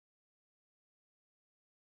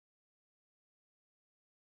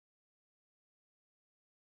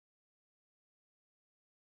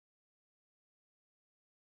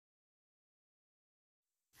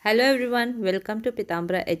Hello everyone, welcome to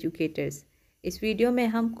Pitambara educators. इस video में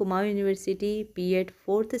हम Kumaon university B.ed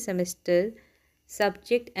 4th semester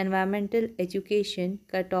subject environmental education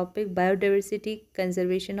का topic biodiversity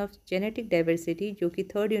conservation of genetic diversity, जो कि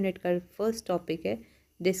 3rd unit का फर्स्ट टॉपिक है,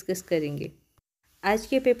 डिस्कस करेंगे। आज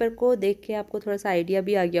के पेपर को देख के आपको थोड़ा सा आइडिया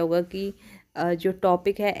भी आ गया होगा कि जो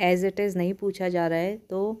टॉपिक है एज इट इज़ नहीं पूछा जा रहा है,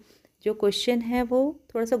 तो जो क्वेश्चन है वो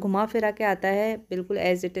थोड़ा सा घुमा फिरा के आता है। बिल्कुल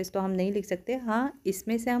एज इट इज़ तो हम नहीं लिख सकते। हाँ,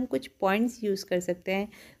 इसमें से हम कुछ पॉइंट्स यूज़ कर सकते हैं,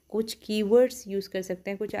 कुछ कीवर्ड्स यूज़ कर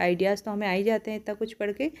सकते हैं, कुछ आइडियाज़ तो हमें आ ही जाते हैं इतना कुछ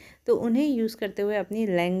पढ़ के, तो उन्हें यूज़ करते हुए अपनी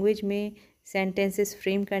लैंग्वेज में सेंटेंसेस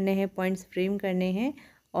फ्रेम करने हैं, पॉइंट्स फ्रेम करने हैं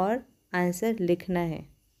और आंसर लिखना है।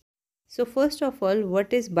 So first of all,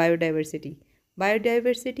 what is biodiversity?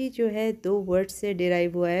 Biodiversity जो है दो वर्ड्स से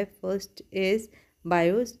डिराइव हुआ है। फर्स्ट इज़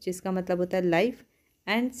बायोस, जिसका मतलब होता है life,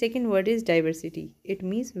 and second word is diversity, it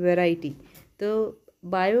means variety. तो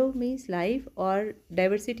बायो मीन्स लाइफ और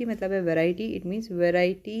डाइवर्सिटी मतलब है variety, it means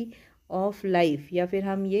variety of life. या फिर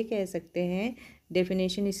हम ये कह सकते हैं,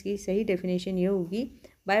 डेफिनेशन इसकी सही डेफिनेशन ये होगी,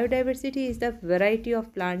 biodiversity is the variety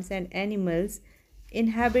of plants and animals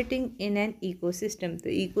inhabiting in an ecosystem. तो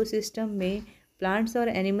इकोसिस्टम में प्लांट्स और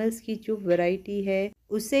एनिमल्स की जो वैरायटी है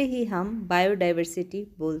उसे ही हम बायोडाइवर्सिटी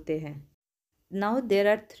बोलते हैं। Now there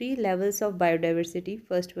are 3 levels of biodiversity.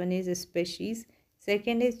 First one is species,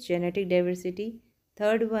 second is genetic diversity,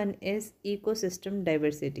 third one is ecosystem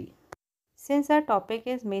diversity. Since our topic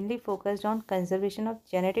is mainly focused on conservation of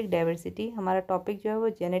genetic diversity, हमारा topic जो है वो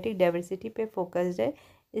genetic diversity पे focused है,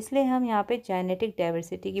 इसलिए हम यहाँ पे जेनेटिक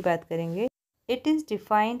डाइवर्सिटी की बात करेंगे। It is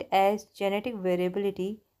defined as genetic variability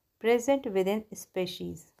present within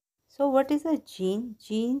species. So what is a gene?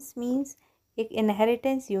 Genes means एक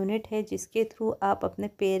इनहेरिटेंस यूनिट है जिसके थ्रू आप अपने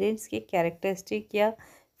पेरेंट्स के कैरेक्टरिस्टिक या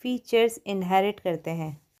फीचर्स इनहेरिट करते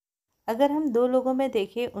हैं। अगर हम दो लोगों में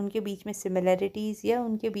देखें, उनके बीच में सिमिलैरिटीज़ या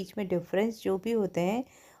उनके बीच में डिफरेंस जो भी होते हैं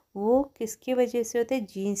वो किसकी वजह से होते हैं?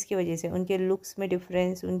 जीन्स की वजह से। उनके लुक्स में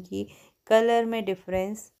डिफरेंस, उनकी कलर में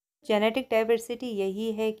डिफरेंस। जेनेटिक डाइवर्सिटी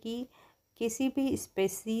यही है कि किसी भी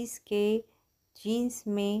स्पेसीज़ के जीन्स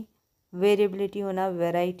में वेरिएबिलिटी होना,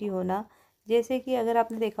 वैरायटी होना। जैसे कि अगर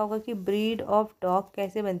आपने देखा होगा कि ब्रीड ऑफ डॉग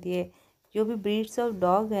कैसे बनती है, जो भी ब्रीड्स ऑफ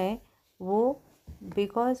डॉग हैं वो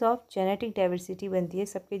बिकॉज ऑफ जेनेटिक डाइवर्सिटी बनती है,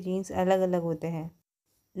 सबके जीन्स अलग अलग होते हैं।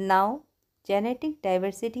 Now genetic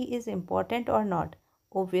diversity is important और नॉट?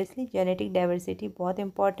 ओब्वियसली जेनेटिक डाइवर्सिटी बहुत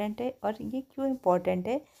इम्पॉर्टेंट है। और ये क्यों इम्पॉर्टेंट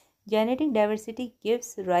है? Genetic diversity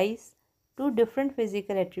gives rise to different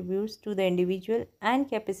physical attributes to the individual and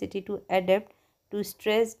capacity to adapt to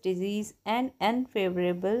stress, disease and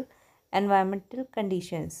unfavorable environmental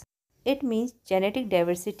conditions. It means genetic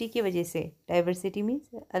diversity की वजह से, diversity means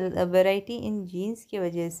variety in genes की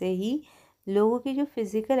वजह से ही लोगों के जो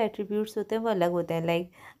physical attributes होते हैं वो अलग होते हैं,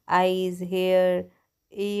 like eyes, hair,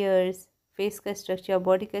 ears, face का स्ट्रक्चर,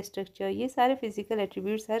 बॉडी का स्ट्रक्चर, ये सारे फिजिकल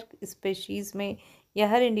एट्रीब्यूट्स हर स्पेशीज़ में या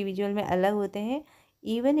हर इंडिविजुअल में अलग होते हैं।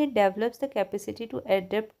 Even it develops the capacity to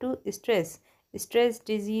adapt to stress,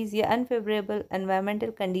 disease या अनफेवरेबल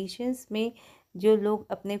एनवायरमेंटल कंडीशंस में जो लोग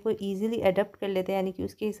अपने को ईजिली अडेप्ट कर लेते हैं, यानी कि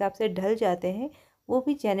उसके हिसाब से ढल जाते हैं, वो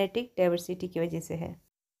भी जेनेटिक डाइवर्सिटी की वजह से है।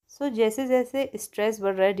 सो जैसे जैसे स्ट्रेस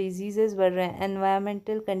बढ़ रहा है, डिजीज़ बढ़ रहे हैं,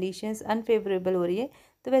 एनवायरमेंटल कंडीशंस अनफेवरेबल हो रही है,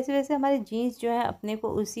 तो वैसे वैसे हमारे जीन्स जो हैं अपने को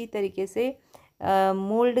उसी तरीके से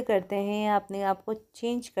मोल्ड करते हैं या अपने आप को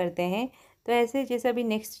चेंज करते हैं। तो ऐसे जैसे अभी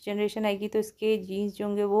नेक्स्ट जनरेशन आएगी तो इसके जीन्स जो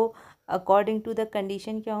होंगे वो अकॉर्डिंग टू द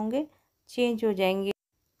कंडीशन क्या होंगे? चेंज हो जाएंगे।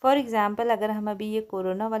 फॉर एग्ज़ाम्पल, अगर हम अभी ये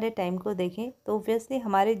कोरोना वाले टाइम को देखें तो ऑब्वियसली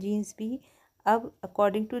हमारे जीन्स भी अब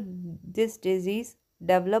according to this disease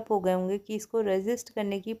develop हो गए होंगे कि इसको रेजिस्ट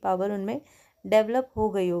करने की पावर उनमें डेवलप हो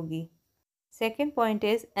गई होगी। Second point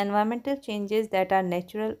is environmental changes that are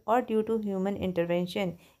natural और ड्यू टू ह्यूमन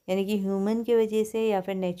इंटरवेंशन, यानी कि ह्यूमन की वजह से या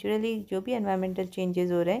फिर नेचुरली जो भी एनवायरमेंटल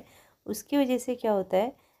चेंजेस हो रहे हैं उसकी वजह से क्या होता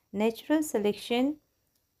है? Natural selection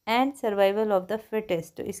and survival of the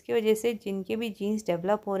fittest. तो इसकी वजह से जिनके भी जीन्स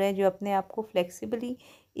डेवलप हो रहे हैं, जो अपने आप को फ्लेक्सिबली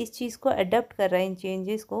इस चीज़ को अडॉप्ट कर रहे हैं, इन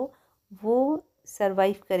चेंजेस को, वो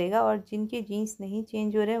सर्वाइव करेगा। और जिनके जीन्स नहीं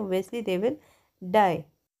चेंज हो रहे हैं obviously they will die.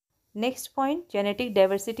 Next point, genetic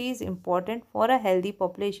diversity is important for a healthy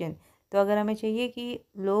population. तो अगर हमें चाहिए कि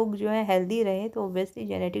लोग जो है हेल्दी रहें तो ओब्वियसली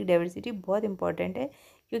जेनेटिक डाइवर्सिटी बहुत इंपॉर्टेंट है,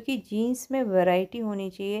 क्योंकि जीन्स में वैरायटी होनी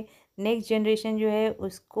चाहिए। नेक्स्ट जनरेशन जो है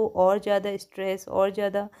उसको और ज़्यादा स्ट्रेस और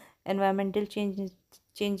ज़्यादा एनवायरमेंटल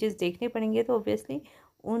चेंजेस देखने पड़ेंगे, तो ओब्वियसली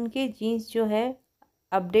उनके जीन्स जो है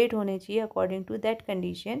अपडेट होने चाहिए according to that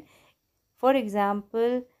condition. For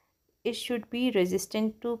example, it should be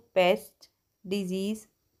resistant to paste, disease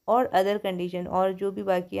और अदर कंडीशन, और जो भी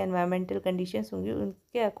बाकी एनवायरमेंटल कंडीशंस होंगी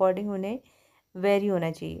उनके अकॉर्डिंग उन्हें वेरी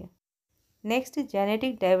होना चाहिए। Next,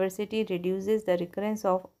 genetic diversity reduces the recurrence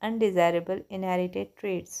of undesirable inherited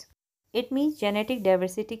traits. It means genetic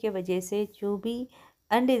diversity के वजह से जो भी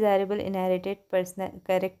अनडिज़ायरेबल इनहेरिटेड पर्सनल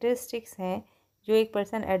कैरेक्टरिस्टिक्स हैं जो एक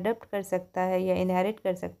पर्सन अडॉप्ट कर सकता है या इनहेरिट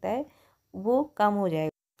कर सकता है वो कम हो जाएगा।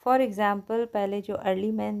 फॉर एग्ज़ाम्पल, पहले जो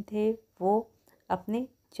अर्ली मैन थे वो अपने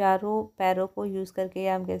चारों पैरों को यूज़ करके,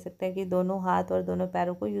 या हम कह सकते हैं कि दोनों हाथ और दोनों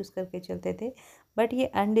पैरों को यूज़ करके चलते थे, बट ये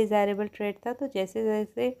अनडिज़ायरेबल ट्रेट था। तो जैसे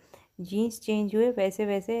जैसे जीन्स चेंज हुए वैसे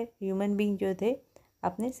वैसे ह्यूमन बींग जो थे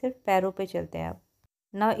अपने सिर्फ पैरों पे चलते हैं अब।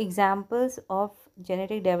 Now examples of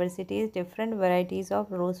genetic diversity is different varieties of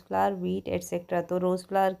rose flower, wheat, etc. तो रोज़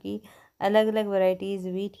फ्लावर की अलग अलग वैरायटीज़,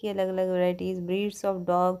 वीट की अलग अलग वैरायटीज़, ब्रीड्स ऑफ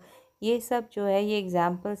डॉग, ये सब जो है ये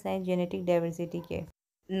एग्जाम्पल्स हैं जेनेटिक डाइवर्सिटी के।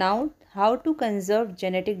 Now how to conserve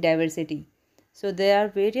genetic diversity. So there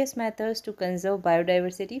are various methods to conserve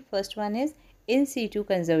biodiversity. First one is in situ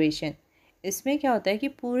conservation. इसमें क्या होता है कि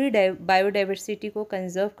पूरी बायोडाइवर्सिटी को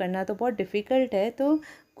कंजर्व करना तो बहुत डिफ़िकल्ट है, तो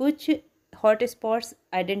कुछ हॉट स्पॉट्स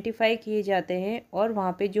आइडेंटिफाई किए जाते हैं और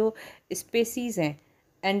वहाँ पे जो स्पेसीज़ हैं,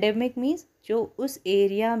 एंडेमिक मीन्स जो उस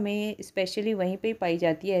एरिया में स्पेशली वहीं पे पाई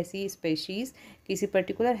जाती है ऐसी स्पेशीज़ किसी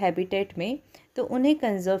पर्टिकुलर हैबिटेट में, तो उन्हें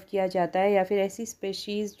कंजर्व किया जाता है। या फिर ऐसी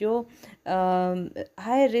स्पेशीज़ जो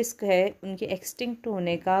हाई रिस्क है उनके एक्सटिंक्ट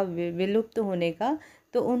होने का, विलुप्त होने का,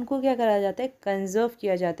 तो उनको क्या करा जाता है, कंजर्व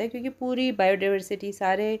किया जाता है। क्योंकि पूरी बायोडाइवर्सिटी,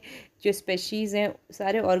 सारे जो स्पेशीज़ हैं,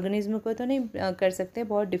 सारे ऑर्गेनिज्म को तो नहीं कर सकते,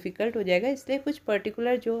 बहुत डिफ़िकल्ट हो जाएगा। इसलिए कुछ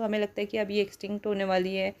पर्टिकुलर जो हमें लगता है कि अब ये एक्सटिंक्ट होने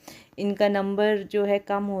वाली है, इनका नंबर जो है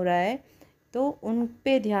कम हो रहा है, तो उन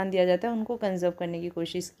पे ध्यान दिया जाता है, उनको कंजर्व करने की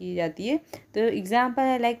कोशिश की जाती है। तो एग्जांपल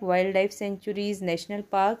है like wild life sanctuaries, national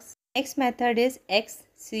parks. Next method is ex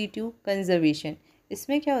situ conservation.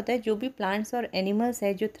 इसमें क्या होता है, जो भी प्लांट्स और एनिमल्स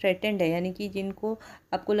है जो थ्रेटेंड है, यानी कि जिनको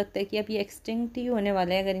आपको लगता है कि अब ये एक्सटिंक्ट ही होने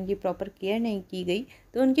वाले हैं अगर इनकी प्रॉपर केयर नहीं की गई,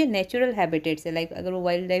 तो उनके नेचुरल हैबिटेट्स है, लाइक अगर वो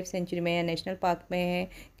वाइल्ड लाइफ सेंचुरी में है, नेशनल पार्क में है,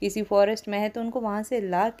 किसी फॉरेस्ट में है, तो उनको वहाँ से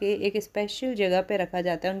ला के एक स्पेशल जगह पे रखा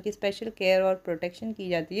जाता है, उनकी स्पेशल केयर और प्रोटेक्शन की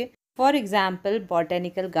जाती है। फॉर एग्जाम्पल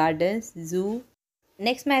बॉटेनिकल गार्डन्स, जू।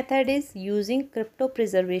 Next method is using crypto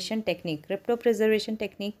preservation technique. Crypto preservation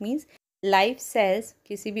technique means life sales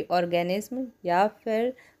किसी भी ऑर्गेनिज्म या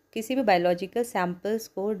फिर किसी भी बायोलॉजिकल सैम्पल्स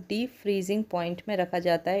को डीप फ्रीजिंग पॉइंट में रखा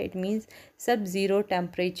जाता है। इट मीन्स सब ज़ीरो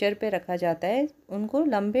टेम्परेचर पे रखा जाता है उनको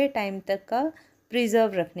लंबे टाइम तक का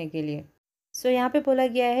प्रिजर्व रखने के लिए। सो यहाँ पे बोला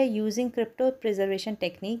गया है using crypto preservation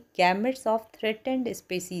technique, gametes of threatened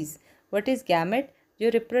species. What is gamete? जो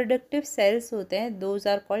रिप्रोडक्टिव सेल्स होते हैं, दोज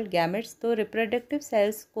आर कॉल्ड गैमेट्स। तो रिप्रोडक्टिव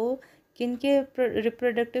सेल्स को, किन के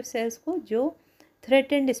रिप्रोडक्टिव सेल्स को? जो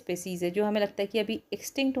थ्रेटेंड स्पेसीज़ है, जो हमें लगता है कि अभी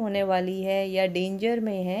एक्सटिंक्ट होने वाली है या डेंजर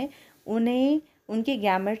में है, उन्हें उनके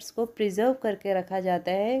गैमेट्स को प्रिजर्व करके रखा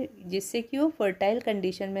जाता है जिससे कि वो फर्टाइल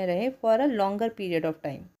कंडीशन में रहे for a longer period of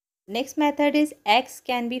time. Next method is eggs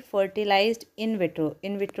can be fertilised in vitro.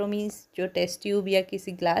 In vitro means जो टेस्ट ट्यूब या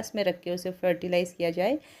किसी ग्लास में रख के उसे फर्टिलाइज किया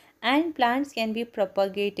जाए। And plants can be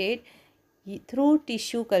propagated through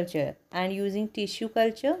tissue culture, and using tissue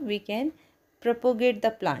culture we can propagate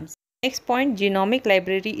the plants. Next point, genomic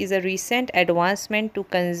library is a recent advancement to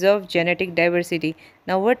conserve genetic diversity.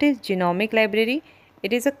 Now what is genomic library?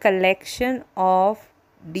 It is a collection of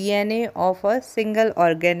DNA of a single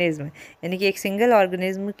organism, यानी कि एक single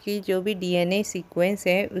organism की जो भी DNA sequence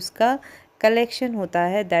है उसका collection होता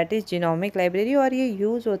है, दैट इज़ जीनोमिक लाइब्रेरी, और ये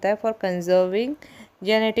यूज़ होता है फॉर कंजर्विंग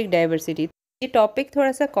जेनेटिक डाइवर्सिटी। ये टॉपिक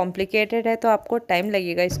थोड़ा सा कॉम्प्लिकेटेड है तो आपको टाइम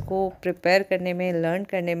लगेगा इसको प्रिपेयर करने में, लर्न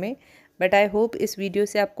करने में, बट आई होप इस वीडियो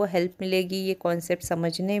से आपको हेल्प मिलेगी ये कॉन्सेप्ट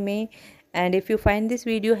समझने में। And if you find this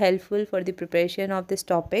video helpful for the preparation of this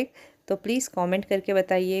topic, तो प्लीज़ कमेंट करके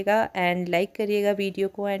बताइएगा एंड लाइक करिएगा वीडियो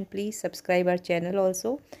को, and please subscribe our channel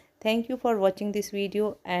also. Thank you for watching this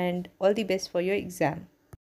video and all the best for your exam.